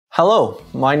Hello,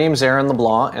 my name is Aaron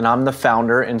LeBlanc and I'm the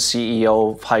founder and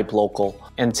CEO of Hypelocal.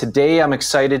 And today I'm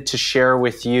excited to share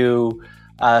with you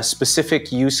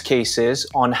specific use cases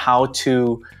on how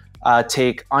to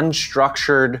take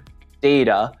unstructured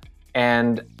data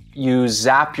and use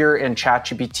Zapier and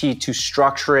ChatGPT to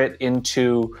structure it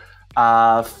into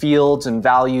fields and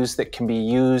values that can be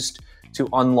used to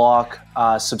unlock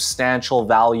substantial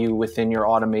value within your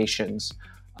automations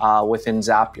within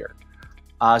Zapier.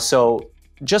 So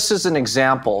just as an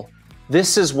example,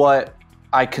 this is what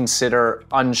I consider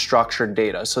unstructured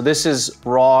data. So this is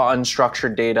raw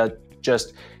unstructured data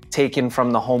just taken from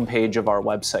the homepage of our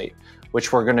website,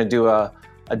 which we're gonna do a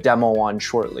demo on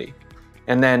shortly.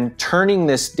 And then turning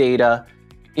this data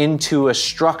into a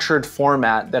structured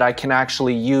format that I can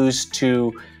actually use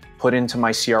to put into my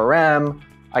CRM,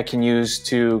 I can use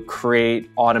to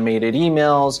create automated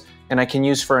emails, and I can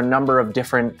use for a number of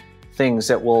different things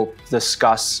that we'll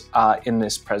discuss in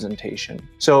this presentation.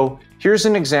 So here's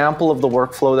an example of the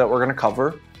workflow that we're going to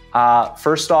cover.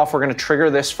 First off, we're going to trigger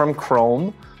this from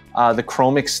Chrome, the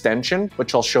Chrome extension,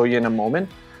 which I'll show you in a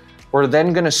moment. We're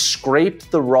then going to scrape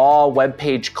the raw web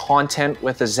page content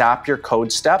with a Zapier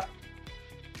code step.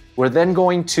 We're then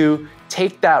going to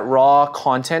take that raw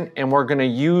content and we're going to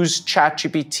use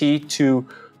ChatGPT to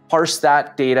parse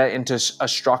that data into a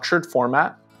structured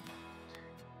format.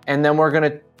 And then we're going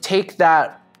to take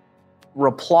that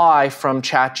reply from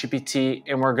ChatGPT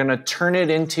and we're going to turn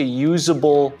it into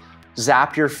usable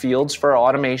Zapier fields for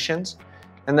our automations.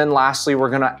 And then lastly, we're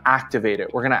going to activate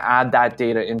it. We're going to add that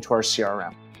data into our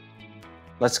CRM.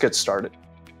 Let's get started.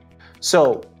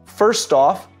 So first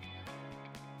off,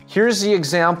 here's the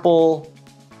example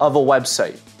of a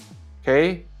website,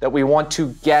 okay, that we want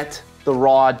to get the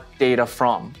raw data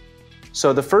from.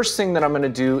 So the first thing that I'm going to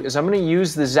do is I'm going to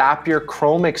use the Zapier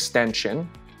Chrome extension.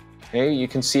 Okay, you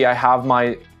can see I have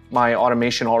my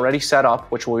automation already set up,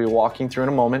 which we'll be walking through in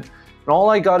a moment. And all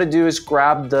I got to do is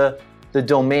grab the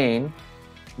domain,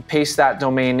 and paste that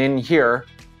domain in here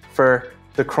for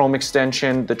the Chrome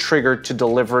extension, the trigger to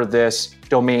deliver this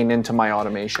domain into my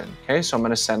automation. Okay, so I'm going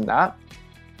to send that.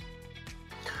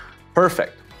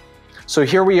 Perfect. So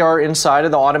here we are inside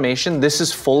of the automation. This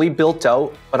is fully built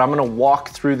out, but I'm going to walk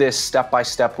through this step by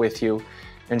step with you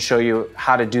and show you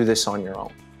how to do this on your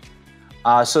own.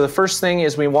 So the first thing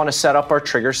is we want to set up our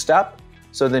trigger step.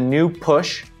 So the new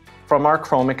push from our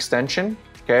Chrome extension,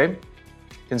 okay?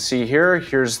 You can see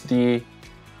here's the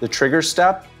trigger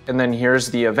step, and then here's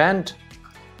the event.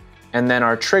 And then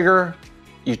our trigger,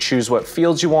 you choose what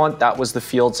fields you want. That was the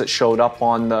fields that showed up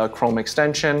on the Chrome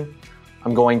extension.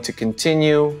 I'm going to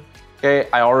continue. Okay,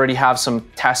 I already have some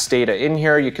test data in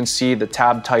here. You can see the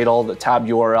tab title, the tab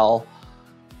URL,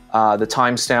 the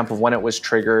timestamp of when it was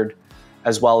triggered,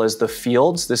 as well as the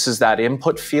fields. This is that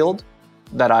input field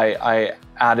that I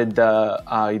added the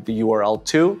URL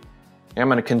to. Okay, I'm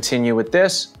going to continue with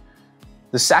this.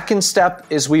 The second step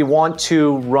is we want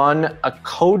to run a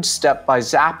code step by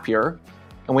Zapier,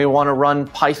 and we want to run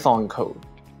Python code.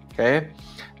 Okay,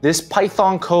 this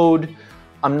Python code,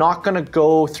 I'm not going to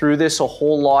go through this a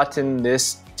whole lot in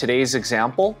today's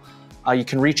example. You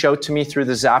can reach out to me through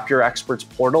the Zapier Experts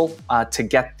portal to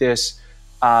get this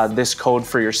code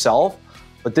for yourself.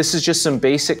 But this is just some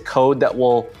basic code that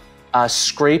will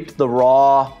scrape the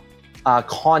raw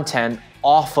content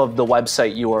off of the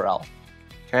website URL.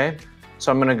 Okay,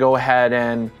 so I'm going to go ahead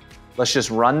and let's just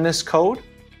run this code.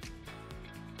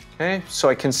 Okay, so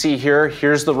I can see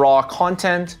here's the raw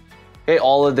content. Okay,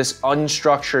 all of this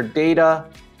unstructured data,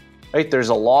 right? There's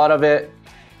a lot of it.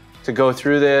 To go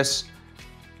through this,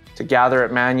 to gather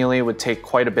it manually would take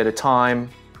quite a bit of time.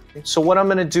 Okay, so what I'm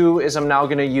going to do is I'm now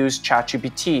going to use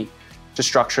ChatGPT to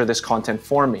structure this content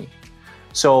for me.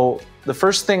 So the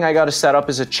first thing I got to set up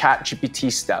is a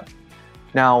ChatGPT step.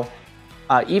 Now,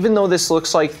 even though this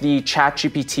looks like the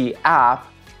ChatGPT app,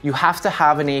 you have to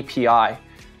have an API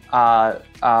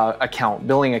account,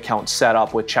 billing account set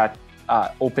up with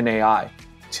OpenAI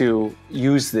to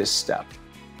use this step.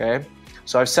 Okay,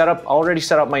 so I've already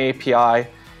set up my API,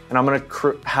 and I'm going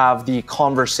to have the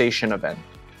conversation event.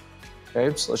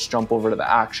 Okay, so let's jump over to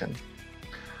the action.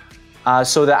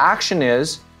 So the action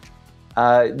is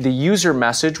the user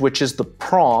message, which is the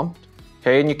prompt.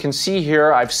 Okay, and you can see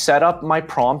here I've set up my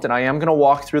prompt, and I am going to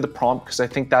walk through the prompt because I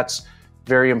think that's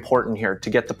very important here to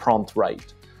get the prompt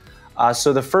right.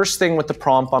 So the first thing with the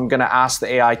prompt I'm going to ask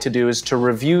the AI to do is to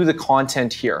review the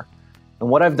content here. And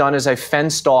what I've done is I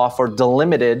fenced off or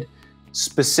delimited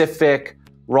specific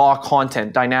raw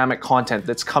content, dynamic content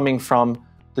that's coming from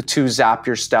the two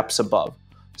Zapier steps above.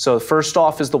 So first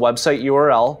off is the website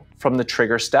URL from the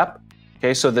trigger step.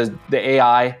 Okay, so the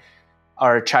AI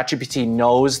or ChatGPT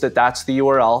knows that that's the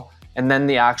URL, and then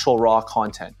the actual raw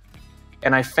content.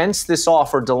 And I fence this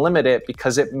off or delimit it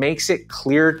because it makes it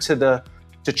clear to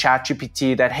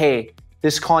ChatGPT that, hey,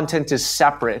 this content is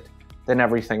separate than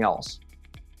everything else.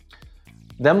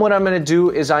 Then what I'm going to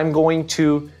do is I'm going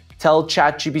to tell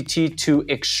ChatGPT to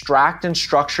extract and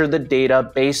structure the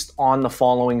data based on the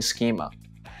following schema.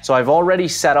 So I've already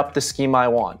set up the schema I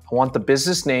want. I want the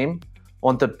business name, I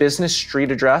want the business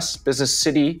street address, business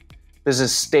city,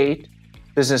 business state,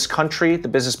 business country, the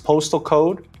business postal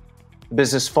code, the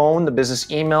business phone, the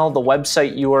business email, the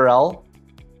website URL,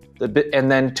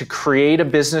 and then to create a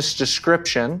business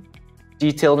description,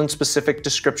 detailed and specific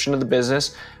description of the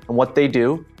business and what they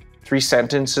do, 3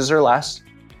 sentences or less,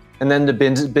 and then the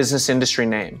business industry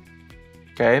name,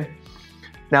 okay?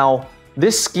 Now,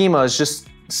 this schema is just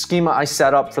schema I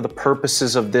set up for the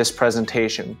purposes of this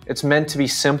presentation. It's meant to be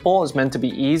simple, it's meant to be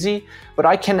easy, but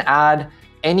I can add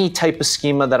any type of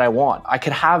schema that I want. I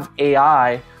could have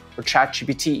AI or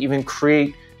ChatGPT even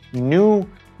create new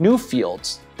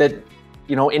fields that,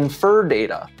 infer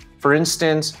data. For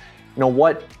instance,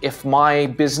 what if my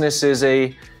business is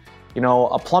a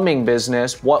plumbing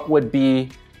business, what would be,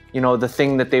 the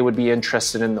thing that they would be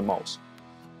interested in the most?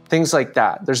 Things like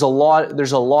that. There's a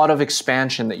lot of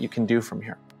expansion that you can do from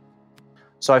here.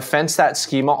 So I fence that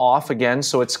schema off again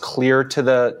so it's clear to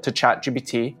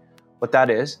ChatGPT what that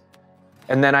is.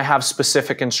 And then I have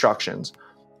specific instructions.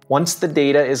 Once the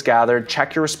data is gathered,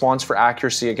 check your response for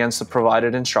accuracy against the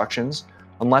provided instructions.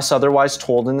 Unless otherwise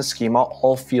told in the schema,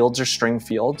 all fields are string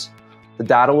fields. The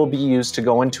data will be used to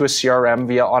go into a CRM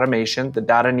via automation. The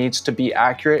data needs to be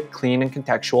accurate, clean, and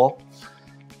contextual.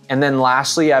 And then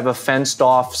lastly, I have a fenced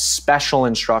off special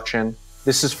instruction.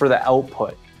 This is for the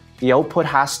output. The output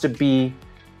has to be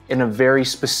in a very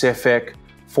specific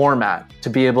format to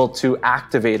be able to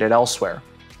activate it elsewhere.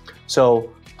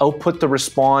 So output the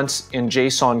response in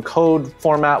JSON code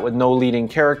format with no leading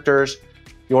characters.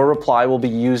 Your reply will be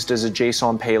used as a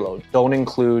JSON payload. Don't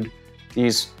include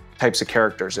these types of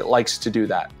characters. It likes to do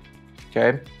that,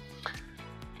 okay?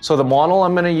 So the model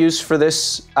I'm gonna use for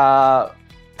this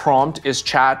prompt is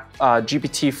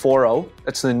ChatGPT 4.0.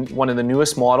 It's one of the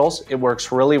newest models. It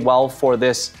works really well for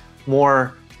this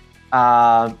more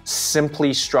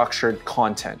simply structured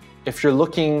content. If you're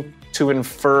looking to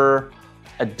infer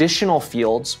additional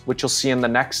fields, which you'll see in the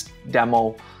next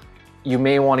demo, you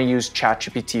may want to use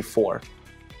ChatGPT 4.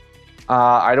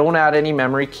 I don't add any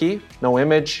memory key, no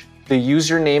image. The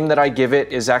username that I give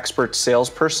it is expert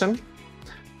salesperson.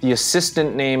 The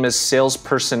assistant name is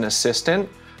salesperson assistant.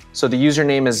 So the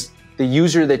username is the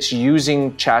user that's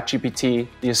using ChatGPT.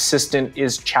 The assistant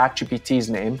is ChatGPT's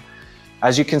name.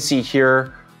 As you can see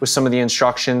here with some of the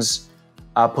instructions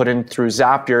put in through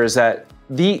Zapier is that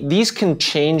these can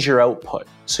change your output.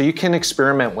 So you can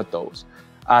experiment with those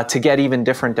to get even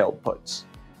different outputs.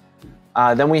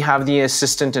 Then we have the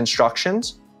assistant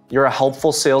instructions. You're a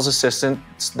helpful sales assistant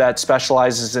that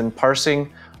specializes in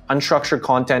parsing unstructured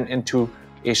content into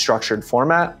a structured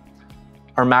format.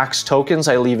 Our max tokens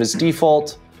I leave as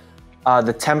default.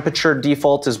 The temperature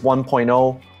default is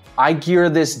 1.0. I gear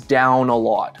this down a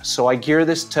lot. So I gear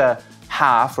this to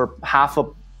half of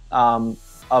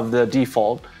the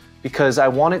default because I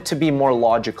want it to be more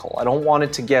logical. I don't want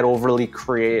it to get overly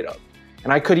creative.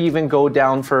 And I could even go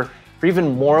down for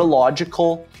even more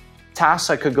logical tasks,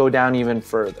 I could go down even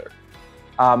further.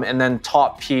 And then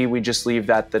top P, we just leave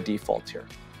that the default here.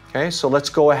 Okay, so let's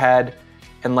go ahead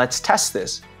and let's test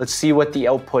this. Let's see what the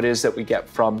output is that we get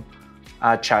from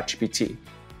ChatGPT.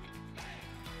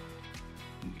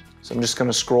 So I'm just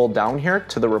gonna scroll down here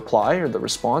to the reply or the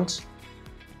response.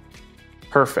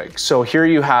 Perfect, so here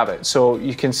you have it. So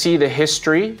you can see the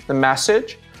history, the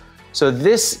message. So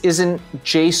this isn't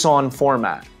JSON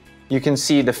format. You can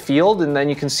see the field and then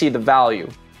you can see the value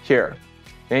here.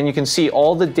 And you can see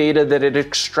all the data that it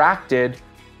extracted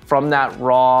from that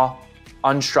raw,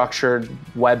 unstructured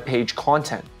web page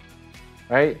content,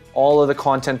 right? All of the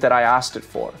content that I asked it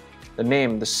for. The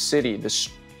name, the city, the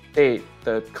state,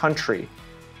 the country,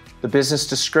 the business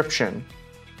description,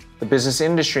 the business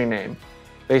industry name,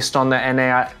 based on the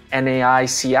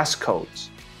NAICS codes.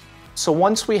 So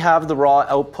once we have the raw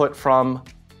output from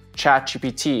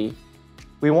ChatGPT,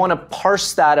 we want to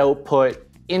parse that output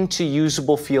into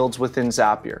usable fields within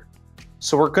Zapier.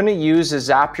 So we're going to use a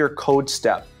Zapier code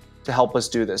step to help us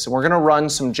do this. And we're going to run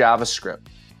some JavaScript.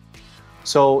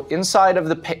 So inside of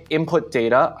the input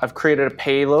data, I've created a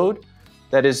payload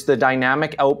that is the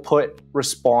dynamic output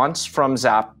response from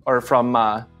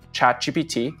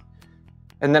ChatGPT.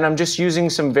 And then I'm just using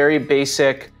some very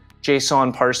basic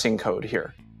JSON parsing code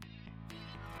here.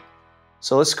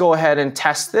 So let's go ahead and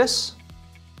test this.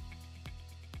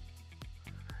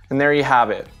 And there you have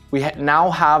it. We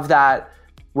now have that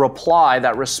reply,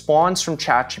 that response from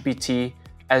ChatGPT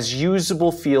as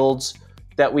usable fields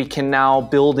that we can now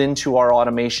build into our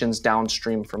automations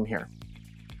downstream from here.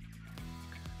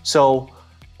 So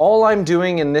all I'm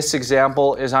doing in this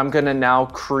example is I'm going to now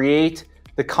create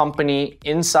the company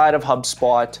inside of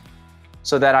HubSpot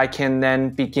so that I can then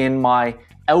begin my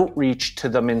outreach to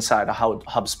them inside of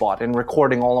HubSpot and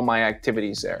recording all of my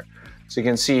activities there. So you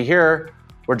can see here,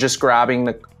 we're just grabbing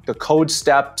the code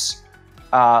steps,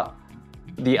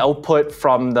 the output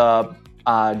from the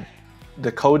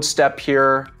code step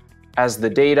here as the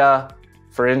data.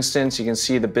 For instance, you can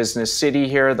see the business city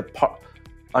here,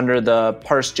 under the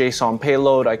parse JSON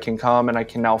payload, I can come and I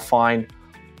can now find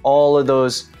all of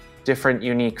those different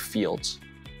unique fields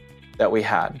that we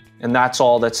had. And that's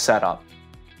all that's set up.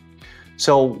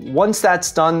 So once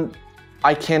that's done,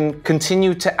 I can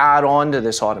continue to add on to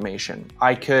this automation.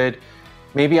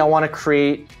 Maybe I want to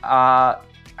create,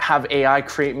 have AI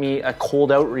create me a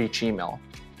cold outreach email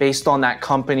based on that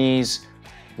company's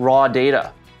raw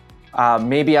data.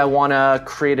 Maybe I want to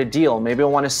create a deal. Maybe I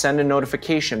want to send a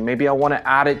notification. Maybe I want to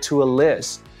add it to a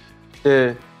list.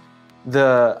 What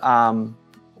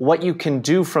you can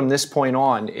do from this point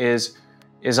on is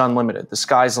unlimited. The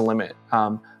sky's the limit.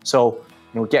 So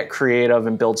get creative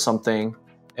and build something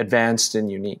advanced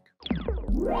and unique.